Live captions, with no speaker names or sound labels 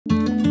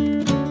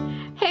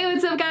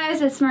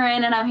guys, it's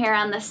MaRynn and I'm here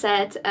on the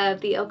set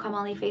of the O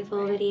Kamali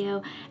Faithful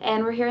video,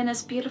 and we're here in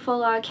this beautiful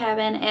log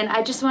cabin, and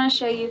I just want to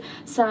show you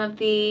some of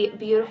the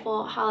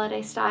beautiful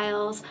holiday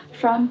styles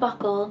from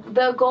Buckle.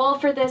 The goal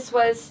for this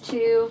was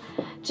to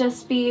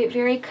just be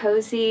very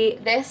cozy.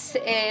 This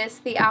is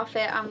the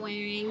outfit I'm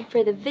wearing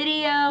for the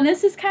video. And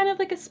this is kind of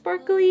like a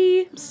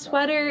sparkly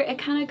sweater. It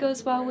kind of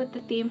goes well with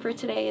the theme for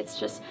today. It's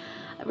just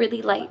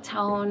really light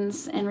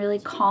tones and really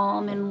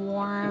calm and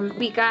warm.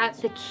 We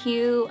got the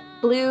cute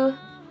blue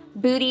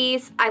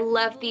booties. I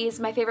love these.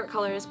 My favorite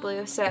color is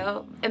blue,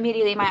 so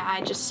immediately my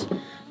eye just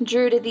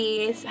drew to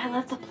these. I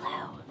love the blue.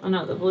 Oh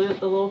no, the blue, the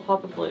little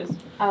pop of blues.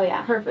 Oh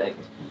yeah. Perfect.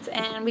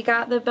 And we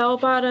got the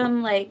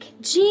bell-bottom like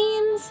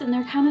jeans, and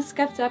they're kind of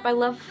scuffed up. I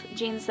love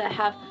jeans that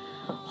have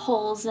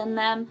holes in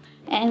them.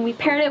 And we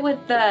paired it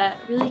with the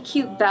really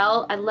cute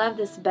belt. I love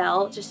this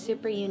belt, just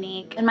super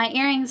unique. And my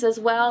earrings as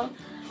well.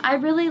 I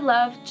really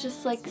love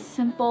just like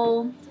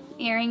simple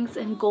earrings,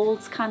 and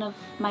gold's kind of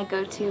my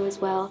go-to as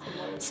well.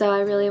 So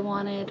I really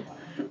wanted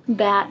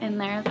that in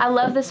there. I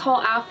love this whole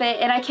outfit,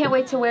 and I can't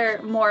wait to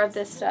wear more of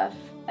this stuff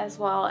as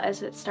well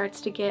as it starts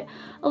to get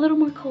a little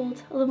more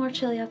cold, a little more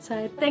chilly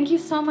outside. Thank you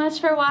so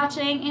much for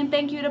watching, and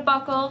thank you to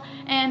Buckle.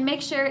 And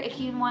make sure if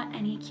you want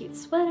any cute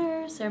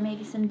sweaters or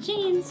maybe some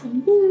jeans,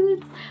 some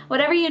boots,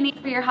 whatever you need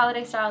for your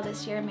holiday style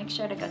this year, make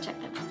sure to go check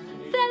them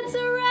out. That's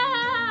a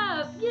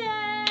wrap!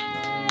 Yay!